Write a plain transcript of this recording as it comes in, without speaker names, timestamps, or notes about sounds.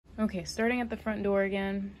Okay, starting at the front door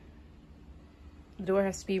again. The door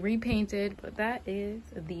has to be repainted, but that is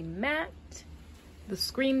the mat, the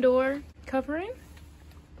screen door covering.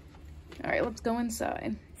 All right, let's go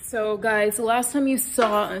inside. So guys, the last time you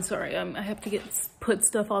saw, I'm sorry, I have to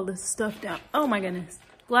put all this stuff down. Oh my goodness.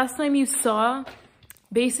 Last time you saw,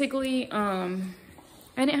 basically, I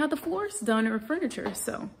didn't have the floors done or furniture,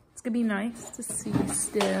 so it's gonna be nice to see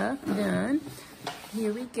stuff done.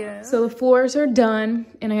 Here we go. So the floors are done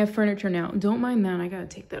and I have furniture now. Don't mind that, I gotta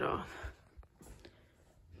take that off.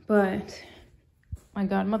 But my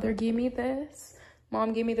godmother gave me this.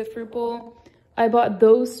 Mom gave me the fruit bowl. I bought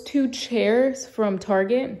those 2 chairs from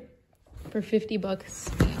Target for 50 bucks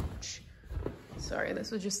each. Sorry,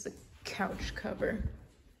 this was just the couch cover.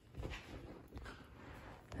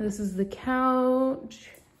 This is the couch.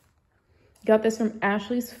 Got this from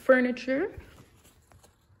Ashley's Furniture.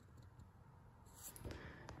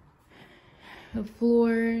 The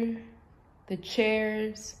floor, the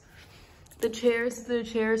chairs. The chairs,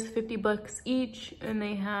 50 bucks each, and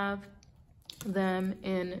they have them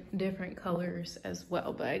in different colors as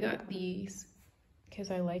well. But I got these because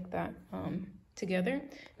I like that together.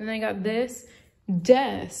 And then I got this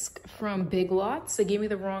desk from Big Lots. They gave me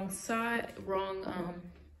the wrong side,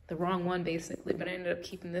 the wrong one basically, but I ended up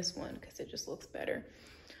keeping this one because it just looks better.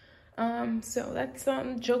 So that's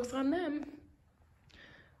jokes on them.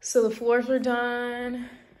 So the floors are done.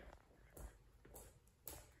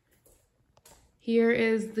 Here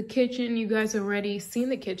is the kitchen. You guys already seen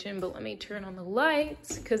the kitchen, but let me turn on the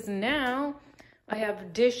lights because now I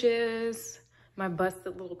have dishes, my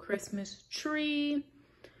busted little Christmas tree.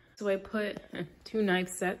 So I put 2 knife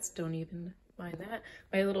sets, don't even mind that.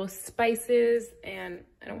 My little spices, and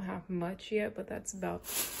I don't have much yet, but that's about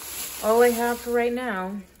all I have for right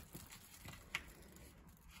now.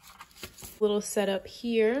 Little setup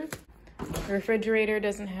here. The refrigerator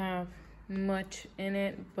doesn't have much in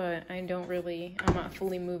it, but I'm not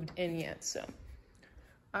fully moved in yet, so.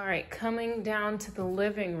 All right, coming down to the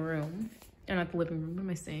living room, not the living room, what am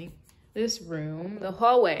I saying? This room, the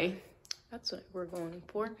hallway, that's what we're going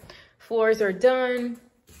for. Floors are done.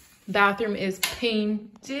 Bathroom is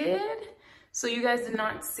painted. So you guys did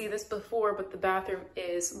not see this before, but the bathroom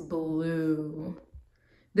is blue.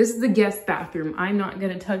 This is the guest bathroom. I'm not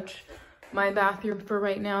gonna touch my bathroom for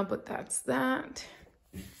right now, but that's that.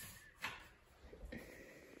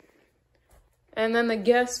 And then the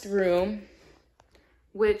guest room,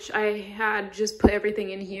 which I had just put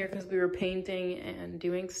everything in here because we were painting and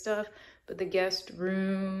doing stuff. But the guest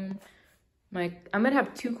room, I'm gonna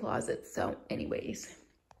have 2 closets, so anyways.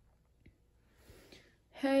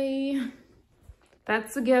 Hey,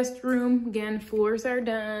 that's the guest room. Again, floors are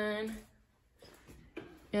done.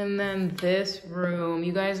 And then this room,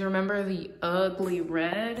 you guys remember the ugly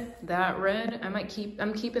red? That red, I'm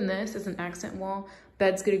keeping this as an accent wall.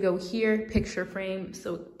 Bed's gonna go here, picture frame,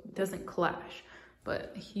 so it doesn't clash.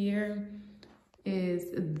 But here is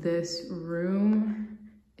this room.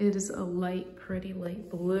 It is a pretty light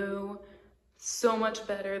blue. So much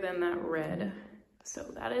better than that red. So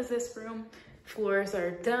that is this room. Floors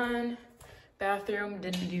are done. Bathroom,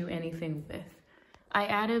 didn't do anything with. I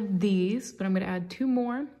added these, but I'm gonna add 2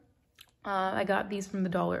 more. I got these from the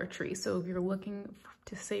Dollar Tree. So if you're looking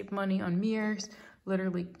to save money on mirrors,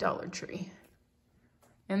 literally Dollar Tree.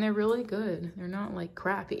 And they're really good. They're not like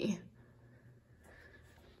crappy.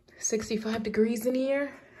 65 degrees in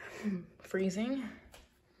here, freezing.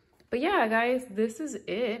 But yeah, guys, this is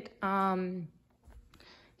it.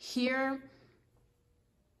 Here,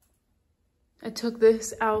 I took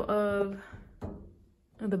this out of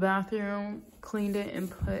the bathroom, cleaned it,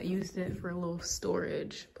 and used it for a little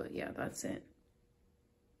storage. But yeah, that's it.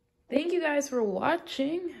 Thank you guys for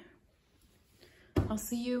watching. I'll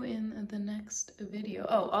see you in the next video.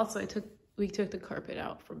 Oh, also we took the carpet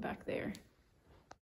out from back there.